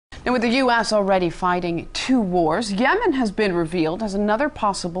And with the U.S. already fighting two wars, Yemen has been revealed as another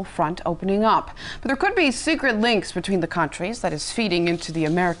possible front opening up. But there could be secret links between the countries that is feeding into the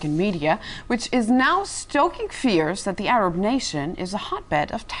American media, which is now stoking fears that the Arab nation is a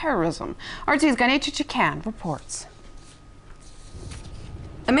hotbed of terrorism. RT's Gayane Chichakyan reports.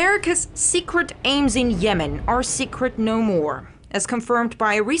 America's secret aims in Yemen are secret no more. As confirmed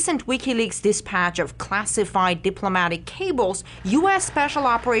by a recent Wikileaks dispatch of classified diplomatic cables, U.S. Special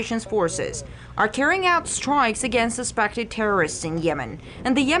Operations Forces are carrying out strikes against suspected terrorists in Yemen,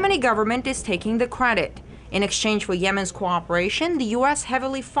 and the Yemeni government is taking the credit. In exchange for Yemen's cooperation, the U.S.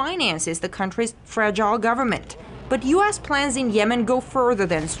 heavily finances the country's fragile government. But U.S. plans in Yemen go further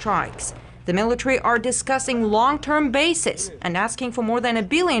than strikes. The military are discussing long-term bases and asking for more than $1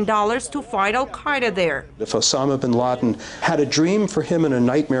 billion to fight al-Qaeda there. If Osama bin Laden had a dream for him and a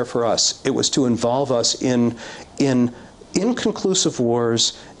nightmare for us, it was to involve us in inconclusive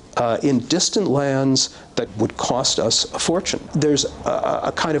wars in distant lands that would cost us a fortune. There's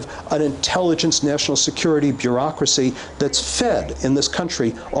a kind of an intelligence, national security bureaucracy that's fed in this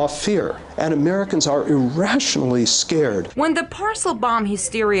country off fear, and Americans are irrationally scared. When the parcel bomb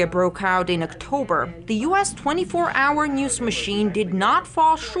hysteria broke out in October, the U.S. 24-hour news machine did not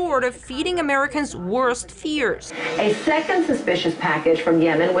fall short of feeding Americans' worst fears. A second suspicious package from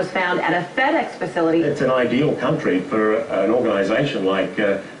Yemen was found at a FedEx facility. It's an ideal country for an organization like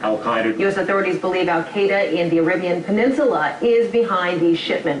al-Qaeda. U.S. authorities believe al-Qaeda in the Arabian Peninsula is behind these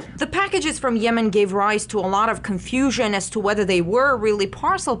shipments. The packages from Yemen gave rise to a lot of confusion as to whether they were really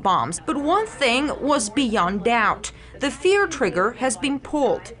parcel bombs. But one thing was beyond doubt. The fear trigger has been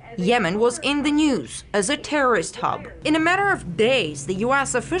pulled. Yemen was in the news as a terrorist hub. In a matter of days, the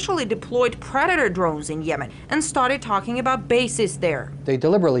U.S. officially deployed Predator drones in Yemen and started talking about bases there. They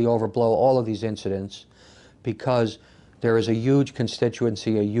deliberately overblow all of these incidents because there is a huge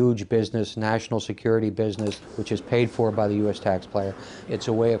constituency, a huge business, national security business, which is paid for by the U.S. taxpayer. It's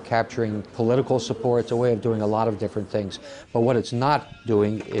a way of capturing political support. It's a way of doing a lot of different things. But what it's not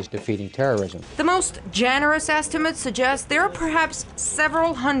doing is defeating terrorism. The most generous estimates suggest there are perhaps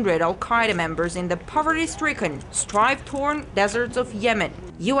several hundred al-Qaeda members in the poverty-stricken, strife-torn deserts of Yemen.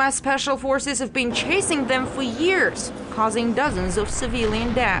 U.S. Special Forces have been chasing them for years, causing dozens of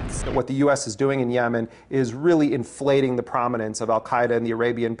civilian deaths. What the U.S. is doing in Yemen is really inflating the prominence of al-Qaeda in the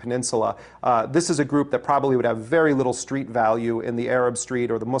Arabian Peninsula. This is a group that probably would have very little street value in the Arab street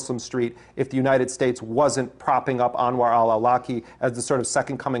or the Muslim street if the United States wasn't propping up Anwar al-Awlaki as the sort of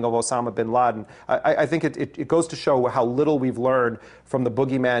second coming of Osama bin Laden. I think it goes to show how little we've learned from the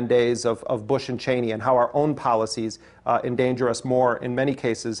boogeyman days of Bush and Cheney, and how our own policies endanger us more in many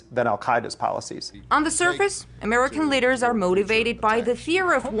cases than al-Qaeda's policies. On the surface, American leaders are motivated by the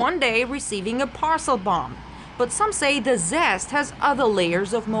fear of one day receiving a parcel bomb. But some say the zest has other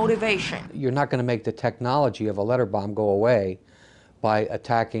layers of motivation. You're not going to make the technology of a letter bomb go away by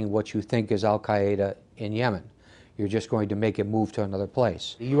attacking what you think is al-Qaeda in Yemen. You're just going to make it move to another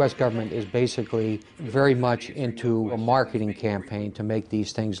place. The U.S. government is basically very much into a marketing campaign to make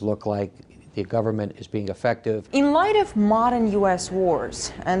these things look like the government is being effective. In light of modern U.S.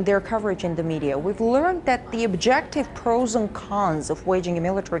 wars and their coverage in the media, we've learned that the objective pros and cons of waging a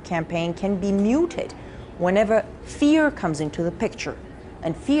military campaign can be muted whenever fear comes into the picture.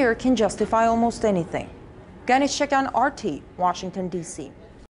 And fear can justify almost anything. Gayane Chichakyan, RT, Washington, D.C.